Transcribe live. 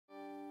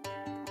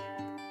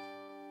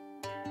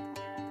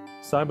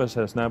Sibos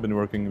has now been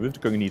working with the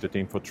Cognito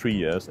team for 3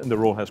 years and the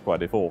role has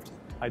quite evolved.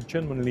 I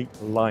genuinely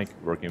like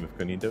working with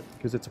Cognito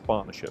because it's a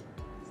partnership.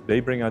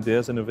 They bring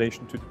ideas and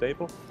innovation to the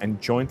table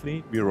and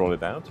jointly we roll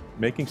it out,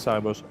 making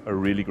Sibos a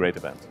really great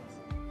event.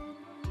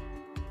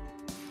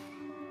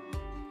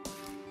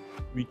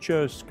 We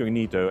chose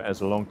Cognito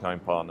as a long-time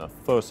partner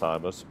for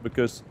Sibos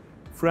because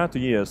throughout the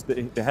years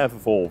they have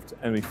evolved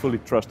and we fully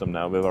trust them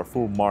now with our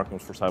full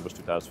markings for Sibos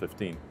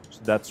 2015. So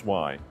that's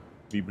why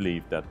we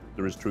believe that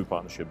there is a true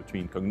partnership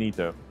between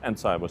Cognito and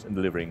Sibos in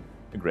delivering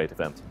a great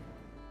event.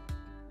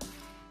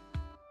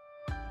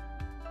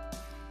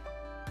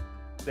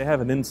 They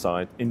have an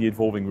insight in the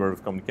evolving world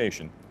of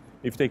communication.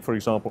 If you take, for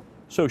example,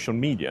 social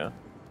media,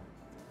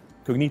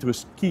 Cognito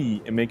is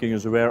key in making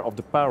us aware of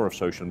the power of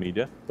social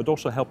media, but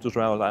also helped us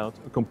roll out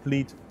a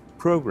complete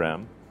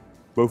program,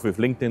 both with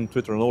LinkedIn,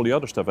 Twitter and all the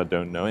other stuff I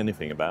don't know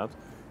anything about,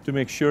 to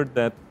make sure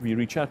that we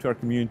reach out to our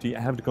community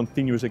and have the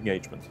continuous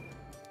engagement.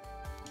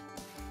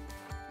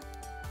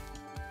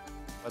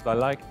 What I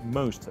like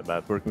most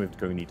about working with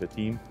the Cognito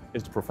team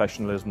is the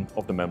professionalism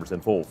of the members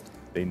involved.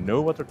 They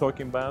know what they're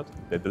talking about,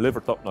 they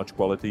deliver top-notch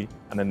quality,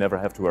 and they never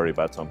have to worry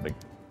about something.